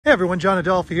Hey everyone, John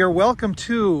Adolfi here. Welcome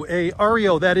to a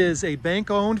REO, that is a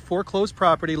bank-owned foreclosed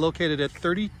property located at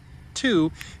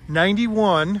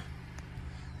 3291.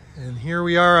 And here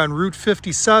we are on Route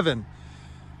 57.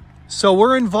 So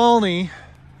we're in Volney.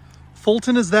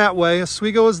 Fulton is that way,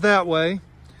 Oswego is that way.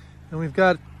 And we've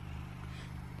got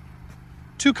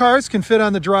two cars can fit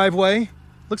on the driveway.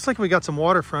 Looks like we got some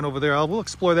waterfront over there. We'll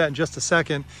explore that in just a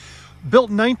second.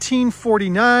 Built in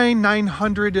 1949,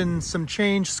 900 and some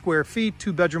change square feet,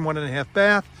 2-bedroom, 1.5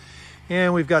 bath.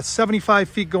 And we've got 75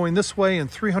 feet going this way and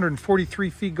 343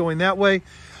 feet going that way.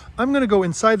 I'm gonna go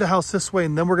inside the house this way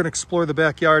and then we're gonna explore the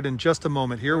backyard in just a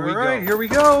moment. Here we go. All right, here we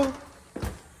go.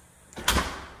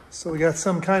 So we got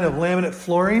some kind of laminate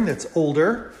flooring that's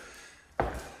older. It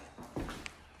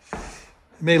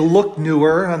may look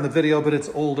newer on the video, but it's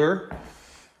older.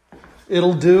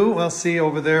 It'll do. Well, see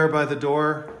over there by the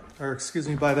door, or excuse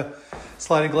me, by the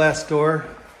sliding glass door.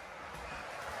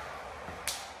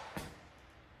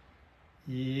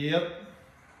 Yep.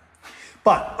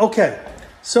 But, okay,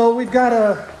 so we've got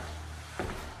a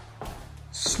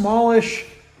smallish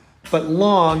but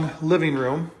long living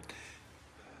room.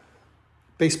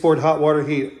 Baseboard hot water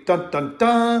heat. Dun, dun,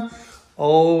 dun.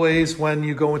 Always when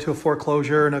you go into a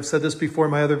foreclosure, and I've said this before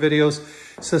in my other videos,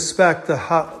 suspect the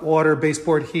hot water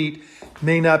baseboard heat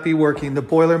may not be working. The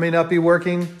boiler may not be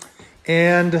working.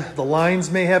 And the lines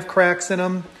may have cracks in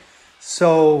them.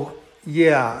 So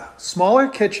yeah, smaller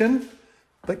kitchen,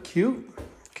 but cute,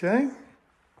 okay?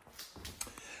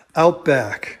 Out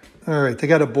back. All right, they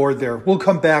got a board there. We'll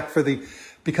come back for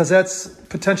because that's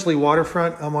potentially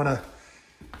waterfront. I wanna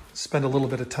spend a little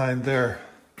bit of time there.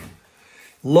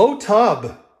 Low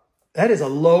tub. That is a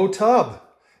low tub.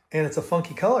 And it's a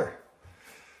funky color.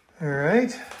 All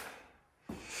right.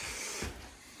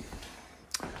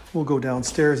 We'll go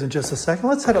downstairs in just a second.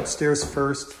 Let's head upstairs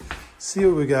first, see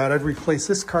what we got. I'd replace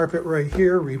this carpet right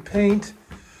here, repaint.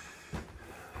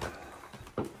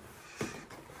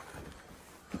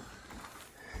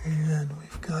 And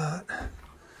we've got,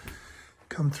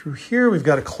 come through here, we've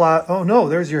got a closet. Oh no,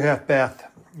 there's your half bath.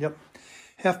 Yep,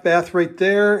 half bath right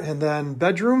there, and then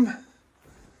bedroom.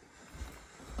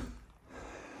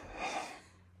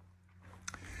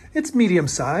 It's medium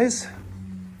size.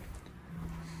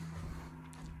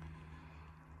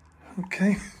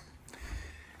 Okay.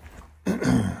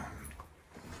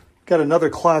 Got another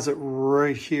closet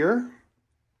right here.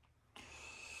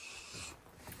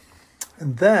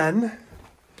 And then,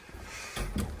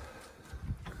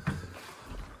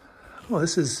 oh,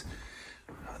 this is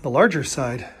the larger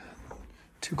side.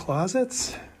 Two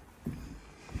closets.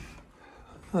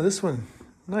 Oh, this one,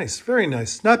 nice, very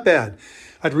nice, not bad.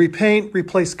 I'd repaint,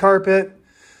 replace carpet.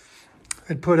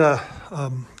 I'd put a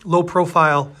low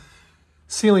profile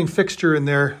ceiling fixture in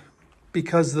there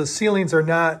because the ceilings are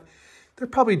not, they're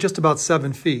probably just about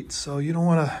 7 feet. So you don't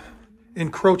want to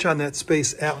encroach on that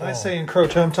space at all. When I say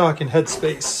encroach, I'm talking head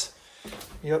space.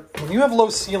 Yep. When you have low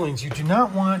ceilings, you do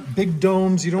not want big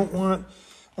domes. You don't want,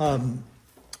 what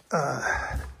am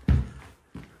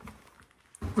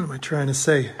I trying to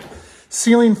say?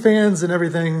 Ceiling fans and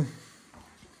everything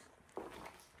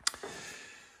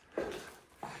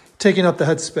taking up the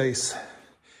head space.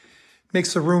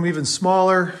 Makes the room even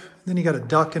smaller. Then you got a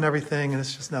duct and everything, and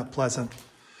it's just not pleasant.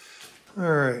 All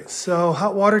right, so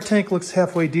hot water tank looks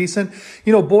halfway decent.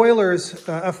 You know, boilers,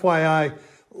 FYI,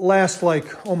 last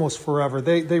like almost forever.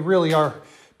 They really are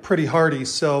pretty hardy,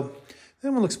 so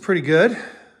that one looks pretty good.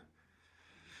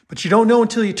 But you don't know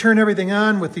until you turn everything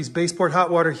on with these baseboard hot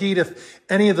water heat if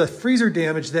any of the freezer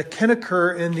damage that can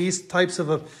occur in these types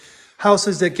of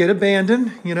houses that get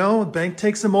abandoned. You know, the bank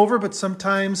takes them over, but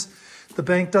sometimes the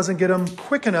bank doesn't get them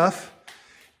quick enough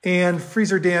and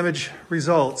freezer damage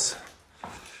results.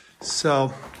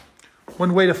 So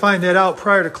one way to find that out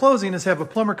prior to closing is have a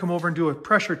plumber come over and do a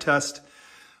pressure test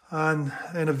and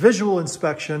a visual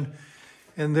inspection.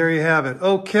 And there you have it.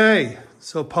 Okay,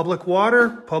 so public water,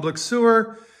 public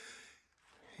sewer,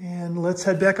 and let's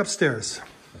head back upstairs.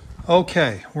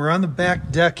 Okay, we're on the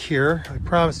back deck here. I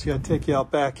promised you I'd take you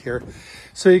out back here.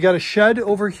 So you got a shed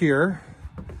over here.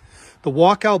 The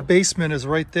walkout basement is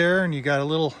right there, and you got a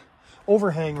little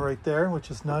overhang right there,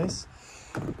 which is nice.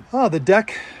 Oh, the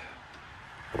deck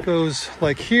goes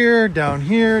like here, down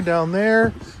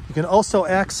there. You can also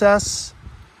access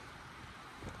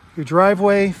your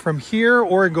driveway from here,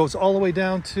 or it goes all the way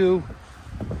down to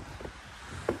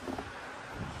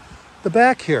the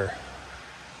back here.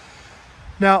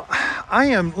 Now,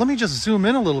 let me just zoom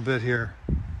in a little bit here.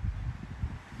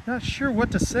 Not sure what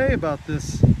to say about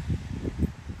this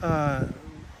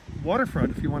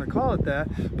waterfront, if you want to call it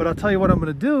that, but I'll tell you what I'm going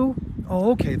to do.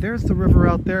 Oh, okay, there's the river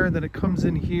out there, and then it comes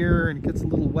in here and it gets a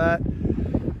little wet.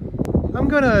 I'm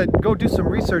gonna go do some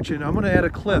research and I'm gonna add a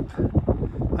clip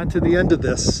onto the end of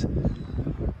this,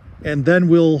 and then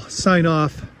we'll sign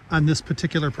off on this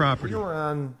particular property. We were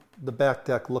on the back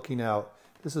deck looking out.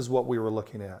 This is what we were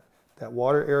looking at. That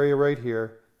water area right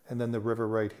here, and then the river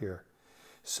right here.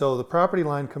 So the property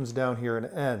line comes down here and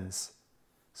ends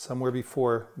somewhere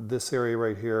before this area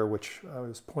right here, which I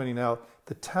was pointing out.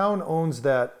 The town owns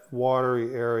that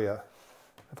watery area.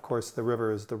 Of course, the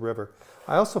river is the river.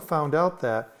 I also found out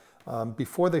that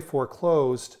before they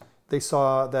foreclosed, they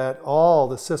saw that all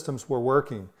the systems were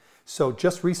working. So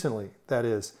just recently, that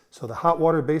is. So the hot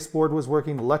water baseboard was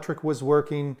working, electric was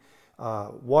working,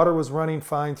 water was running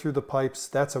fine through the pipes.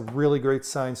 That's a really great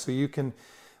sign. So you can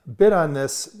bid on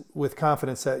this with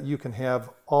confidence that you can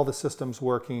have all the systems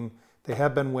working. They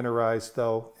have been winterized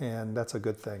though, and that's a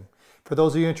good thing. For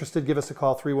those of you interested, give us a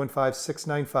call,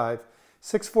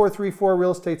 315-695-6434.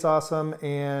 Real estate's awesome,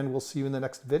 and we'll see you in the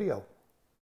next video.